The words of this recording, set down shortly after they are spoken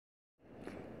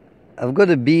I've got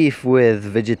a beef with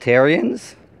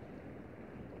vegetarians,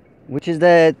 which is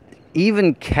that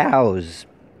even cows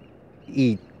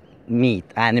eat meat,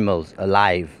 animals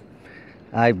alive.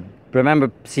 I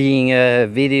remember seeing a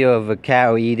video of a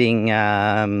cow eating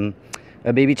a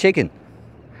baby chicken.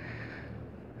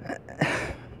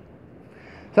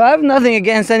 So I have nothing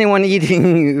against anyone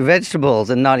eating vegetables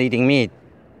and not eating meat.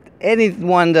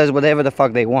 Anyone does whatever the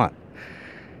fuck they want.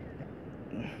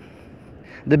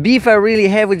 The beef I really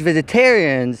have with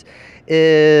vegetarians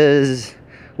is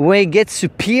when it gets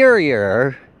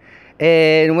superior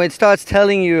and when it starts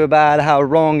telling you about how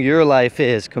wrong your life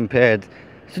is compared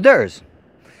to theirs.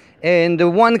 And the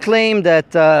one claim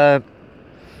that I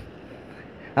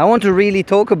want to really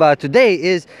talk about today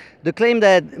is the claim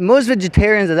that most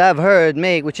vegetarians that I've heard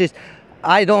make, which is,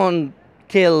 I don't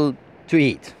kill to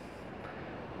eat.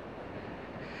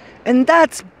 And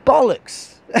that's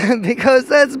bollocks, because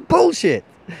that's bullshit.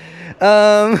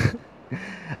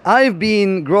 I've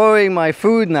been growing my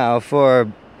food now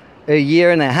for a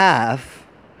year and a half,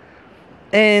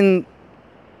 and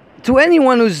to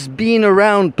anyone who's been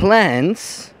around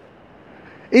plants,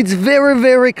 it's very,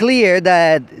 very clear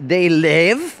that they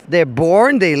live, they're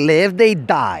born, they live, they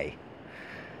die.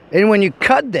 And when you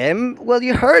cut them, well,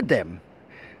 you hurt them.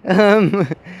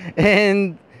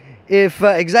 And if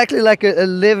exactly like a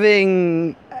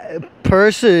living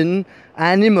person,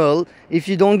 animal, if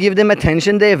you don't give them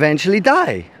attention, they eventually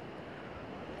die.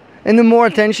 And the more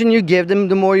attention you give them,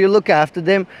 the more you look after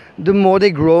them, the more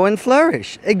they grow and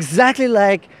flourish. Exactly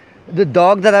like the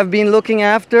dog that I've been looking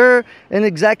after, and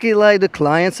exactly like the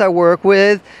clients I work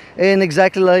with, and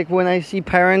exactly like when I see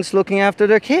parents looking after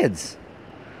their kids.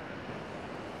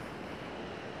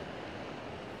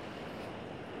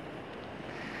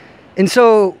 And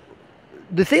so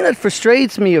the thing that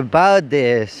frustrates me about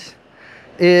this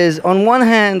is, on one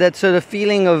hand, that sort of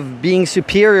feeling of being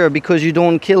superior because you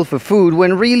don't kill for food,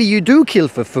 when really you do kill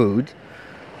for food.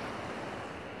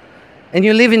 And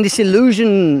you live in this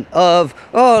illusion of,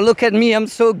 oh, look at me, I'm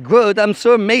so good, I'm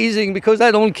so amazing because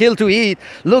I don't kill to eat.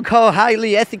 Look how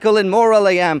highly ethical and moral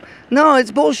I am. No,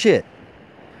 it's bullshit.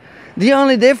 The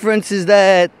only difference is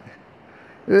that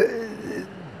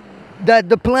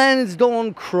the plants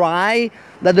don't cry,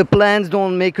 that the plants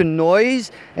don't make a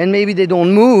noise, and maybe they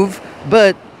don't move.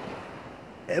 But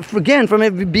again,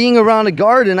 from being around a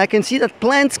garden, I can see that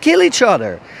plants kill each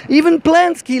other. Even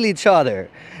plants kill each other.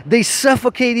 They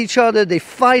suffocate each other, they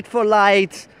fight for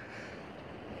light.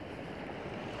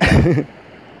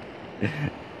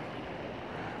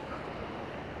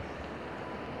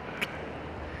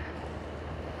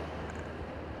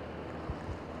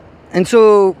 And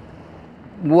so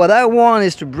what I want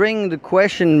is to bring the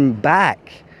question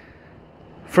back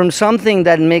from something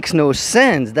that makes no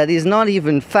sense, that is not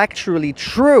even factually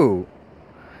true,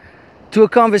 to a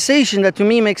conversation that to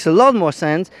me makes a lot more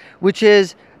sense, which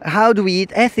is, how do we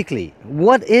eat ethically?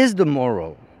 What is the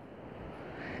moral?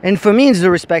 And for me, it's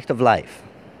the respect of life.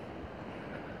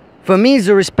 For me, it's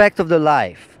the respect of the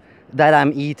life that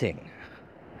I'm eating,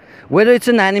 whether it's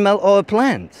an animal or a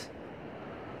plant.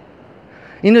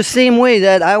 In the same way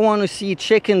that I want to see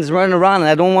chickens run around and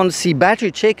I don't want to see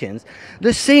battery chickens,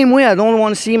 the same way I don't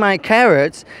want to see my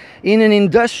carrots in an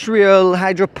industrial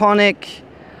hydroponic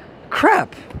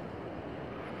crap.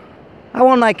 I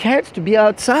want my carrots to be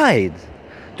outside,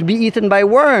 to be eaten by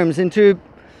worms, and to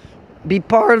be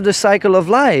part of the cycle of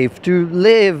life, to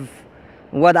live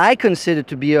what I consider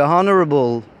to be a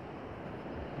honorable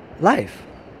life.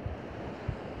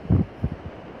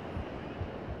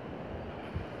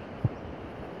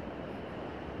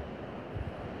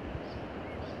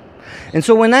 And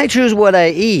so when I choose what I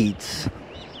eat,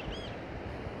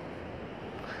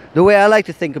 the way I like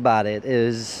to think about it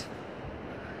is,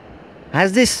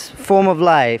 has this form of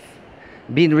life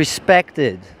been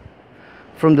respected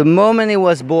from the moment it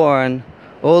was born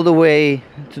all the way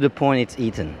to the point it's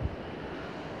eaten?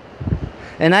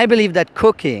 And I believe that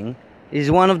cooking is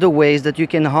one of the ways that you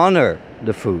can honor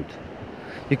the food.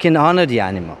 You can honor the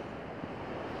animal.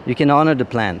 You can honor the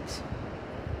plant.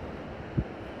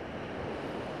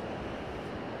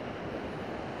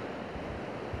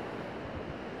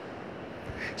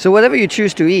 So whatever you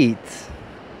choose to eat,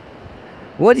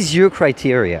 what is your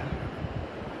criteria?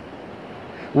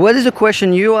 What is the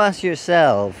question you ask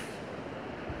yourself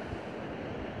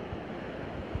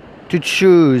to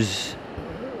choose,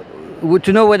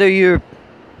 to know whether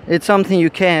it's something you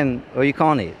can or you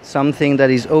can't eat, something that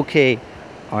is okay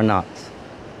or not?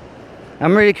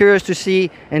 I'm really curious to see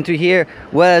and to hear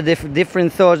what are the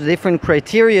different thoughts, different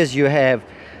criteria you have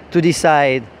to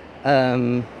decide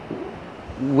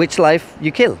which life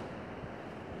you kill.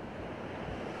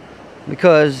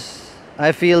 Because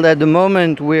I feel that the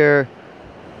moment we're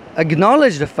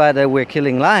acknowledge the fact that we're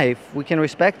killing life, we can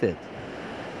respect it.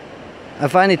 I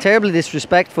find it terribly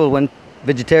disrespectful when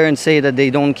vegetarians say that they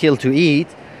don't kill to eat,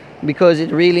 because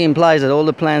it really implies that all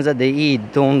the plants that they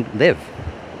eat don't live.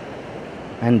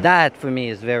 And that, for me,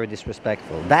 is very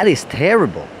disrespectful. That is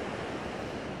terrible.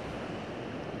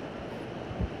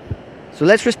 So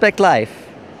let's respect life,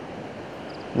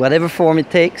 whatever form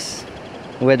it takes,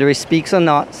 whether it speaks or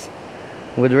not,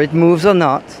 whether it moves or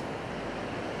not,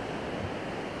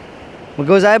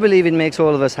 because I believe it makes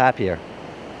all of us happier.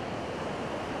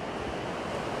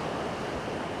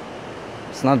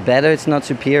 It's not better, it's not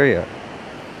superior.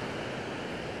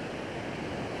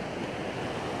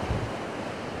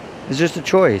 It's just a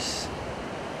choice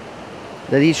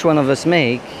that each one of us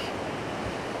make.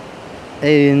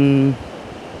 In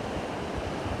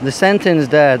the sentence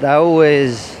that I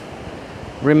always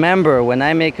remember when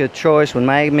I make a choice, when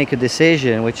I make a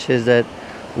decision, which is that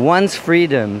one's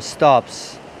freedom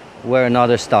stops where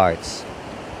another starts.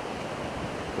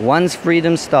 One's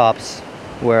freedom stops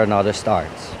where another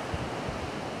starts.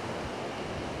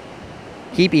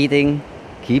 Keep eating,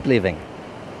 keep living.